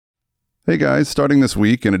Hey guys, starting this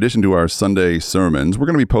week, in addition to our Sunday sermons, we're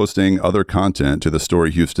going to be posting other content to the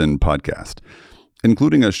Story Houston podcast,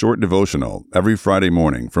 including a short devotional every Friday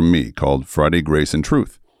morning from me called Friday Grace and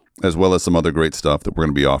Truth, as well as some other great stuff that we're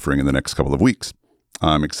going to be offering in the next couple of weeks.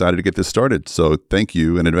 I'm excited to get this started, so thank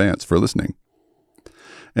you in advance for listening.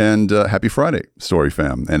 And happy Friday, Story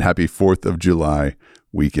fam, and happy 4th of July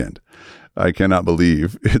weekend. I cannot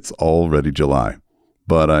believe it's already July.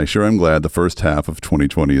 But I sure am glad the first half of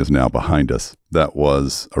 2020 is now behind us. That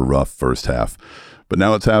was a rough first half. But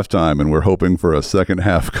now it's halftime, and we're hoping for a second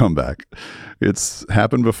half comeback. It's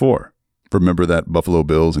happened before. Remember that Buffalo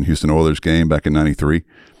Bills and Houston Oilers game back in '93?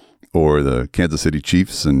 Or the Kansas City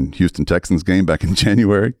Chiefs and Houston Texans game back in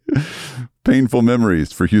January? Painful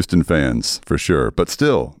memories for Houston fans, for sure. But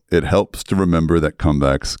still, it helps to remember that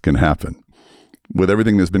comebacks can happen. With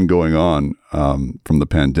everything that's been going on from the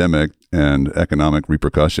pandemic and economic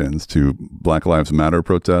repercussions to Black Lives Matter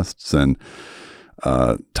protests and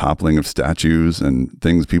toppling of statues and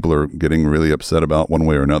things people are getting really upset about one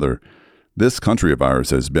way or another, this country of ours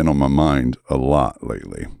has been on my mind a lot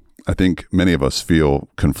lately. I think many of us feel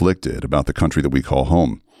conflicted about the country that we call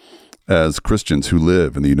home. As Christians who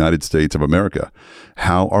live in the United States of America,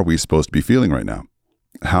 how are we supposed to be feeling right now?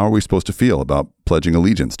 How are we supposed to feel about pledging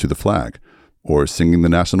allegiance to the flag, or singing the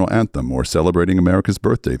national anthem, or celebrating America's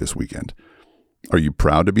birthday this weekend? Are you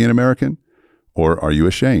proud to be an American, or are you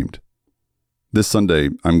ashamed? This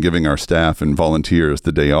Sunday, I'm giving our staff and volunteers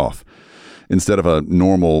the day off. Instead of a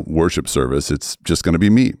normal worship service, it's just going to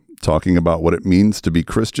be me talking about what it means to be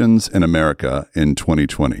Christians in America in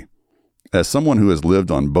 2020. As someone who has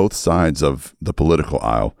lived on both sides of the political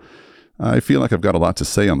aisle, I feel like I've got a lot to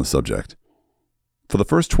say on the subject. For the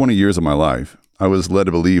first 20 years of my life, I was led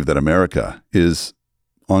to believe that America is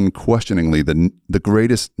unquestioningly the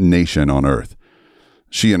greatest nation on earth.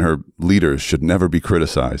 She and her leaders should never be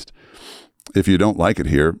criticized. If you don't like it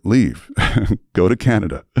here, leave. Go to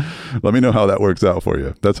Canada. Let me know how that works out for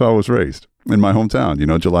you. That's how I was raised. In my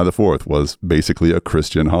hometown, July the 4th was basically a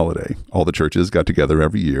Christian holiday. All the churches got together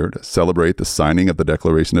every year to celebrate the signing of the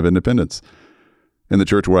Declaration of Independence. In the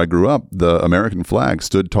church where I grew up, the American flag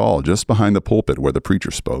stood tall just behind the pulpit where the preacher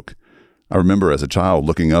spoke. I remember as a child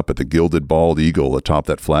looking up at the gilded bald eagle atop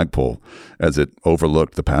that flagpole as it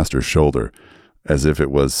overlooked the pastor's shoulder, as if it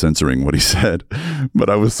was censoring what he said. But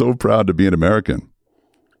I was so proud to be an American.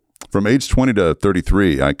 From age 20 to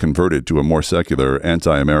 33, I converted to a more secular,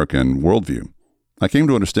 anti-American worldview. I came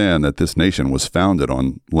to understand that this nation was founded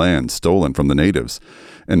on land stolen from the natives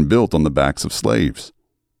and built on the backs of slaves.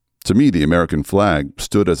 To me, the American flag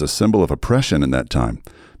stood as a symbol of oppression in that time.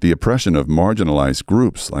 The oppression of marginalized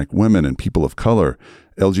groups like women and people of color,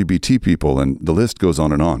 LGBT people, and the list goes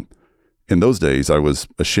on and on. In those days, I was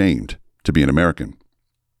ashamed to be an American.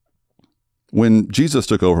 When Jesus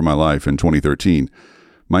took over my life in 2013,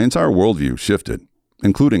 my entire worldview shifted,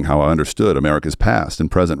 including how I understood America's past and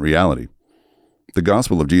present reality. The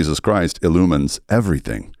gospel of Jesus Christ illumines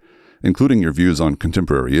everything, including your views on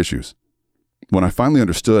contemporary issues. When I finally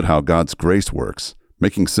understood how God's grace works,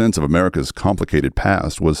 making sense of America's complicated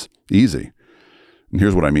past was easy. And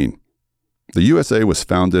here's what I mean. The USA was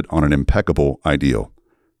founded on an impeccable ideal.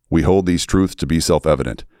 We hold these truths to be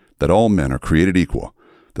self-evident, that all men are created equal,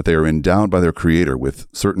 that they are endowed by their Creator with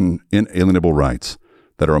certain inalienable rights,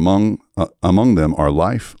 that are among them are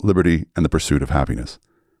life, liberty, and the pursuit of happiness.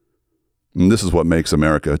 And this is what makes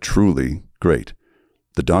America truly great.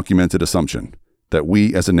 The documented assumption that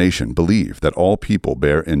we as a nation believe that all people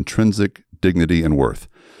bear intrinsic dignity and worth,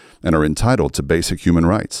 and are entitled to basic human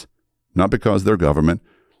rights, not because their government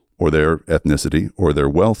or their ethnicity or their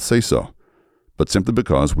wealth say so, but simply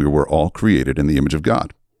because we were all created in the image of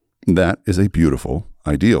God. That is a beautiful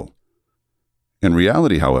ideal. In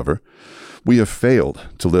reality, however, we have failed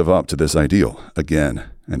to live up to this ideal again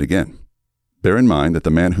and again. Bear in mind that the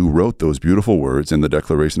man who wrote those beautiful words in the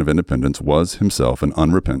Declaration of Independence was himself an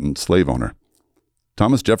unrepentant slave owner.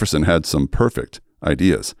 Thomas Jefferson had some perfect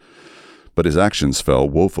ideas, but his actions fell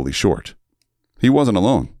woefully short. He wasn't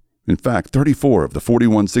alone. In fact, 34 of the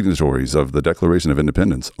 41 signatories of the Declaration of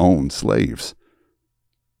Independence owned slaves.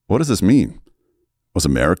 What does this mean? Was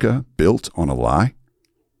America built on a lie?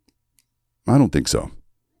 I don't think so.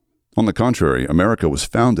 On the contrary, America was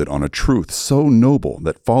founded on a truth so noble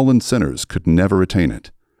that fallen sinners could never attain it.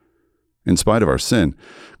 In spite of our sin,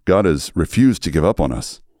 God has refused to give up on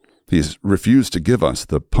us. He has refused to give us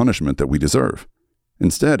the punishment that we deserve.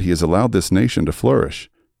 Instead, he has allowed this nation to flourish,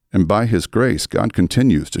 and by his grace, God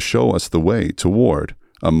continues to show us the way toward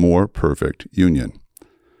a more perfect union.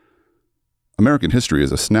 American history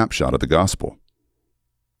is a snapshot of the gospel.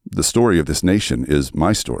 The story of this nation is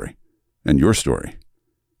my story and your story.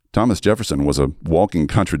 Thomas Jefferson was a walking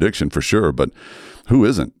contradiction for sure, but who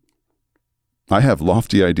isn't? I have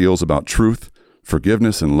lofty ideals about truth,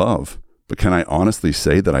 forgiveness, and love, but can I honestly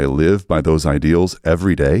say that I live by those ideals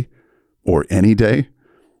every day or any day?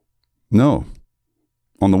 No.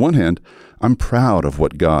 On the one hand, I'm proud of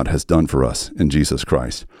what God has done for us in Jesus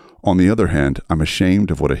Christ. On the other hand, I'm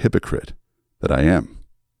ashamed of what a hypocrite that I am.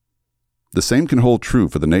 The same can hold true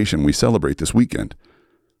for the nation we celebrate this weekend.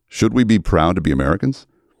 Should we be proud to be Americans,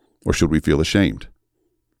 or should we feel ashamed?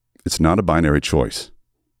 It's not a binary choice.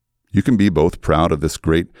 You can be both proud of this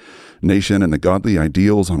great nation and the godly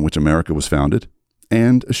ideals on which America was founded,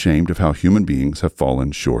 and ashamed of how human beings have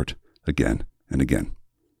fallen short again and again.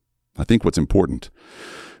 I think what's important,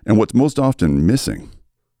 and what's most often missing,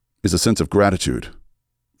 is a sense of gratitude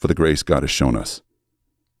for the grace God has shown us.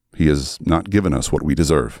 He has not given us what we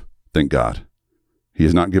deserve, thank God. He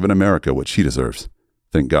has not given America what she deserves,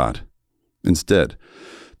 thank God. Instead,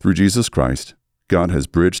 through Jesus Christ, God has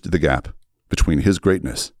bridged the gap between His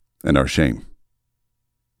greatness and our shame.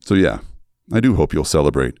 So yeah, I do hope you'll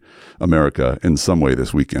celebrate America in some way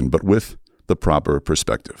this weekend, but with the proper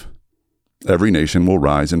perspective. Every nation will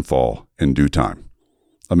rise and fall in due time.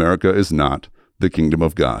 America is not the kingdom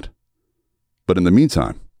of God. But in the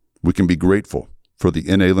meantime, we can be grateful for the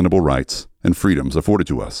inalienable rights and freedoms afforded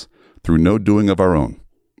to us through no doing of our own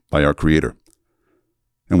by our Creator.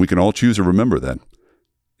 And we can all choose to remember that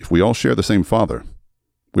if we all share the same Father,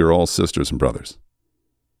 we are all sisters and brothers.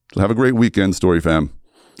 So have a great weekend, Story Fam,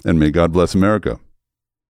 and may God bless America.